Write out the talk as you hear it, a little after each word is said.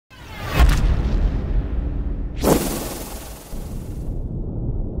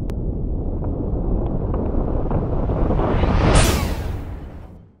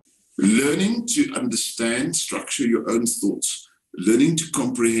learning to understand, structure your own thoughts, learning to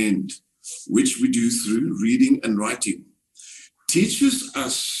comprehend, which we do through reading and writing, teaches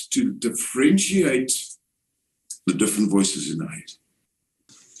us to differentiate the different voices in our head.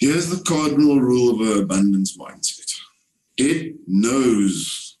 Here's the cardinal rule of an abundance mindset. It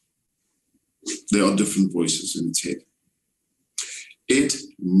knows there are different voices in its head. It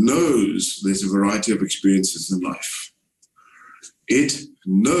knows there's a variety of experiences in life. It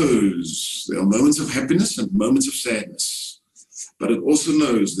knows there are moments of happiness and moments of sadness, but it also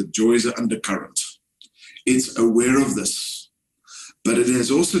knows that joy is an undercurrent. It's aware of this, but it has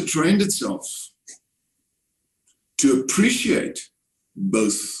also trained itself to appreciate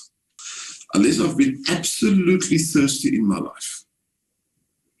both. Unless I've been absolutely thirsty in my life,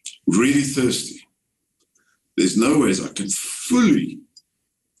 really thirsty, there's no ways I can fully,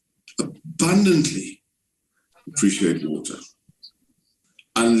 abundantly appreciate water.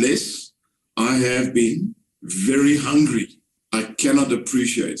 Unless I have been very hungry, I cannot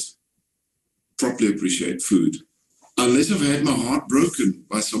properly appreciate food. Unless I've had my heart broken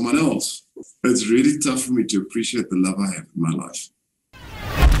by someone else, it's really tough for me to appreciate the love I have in my life.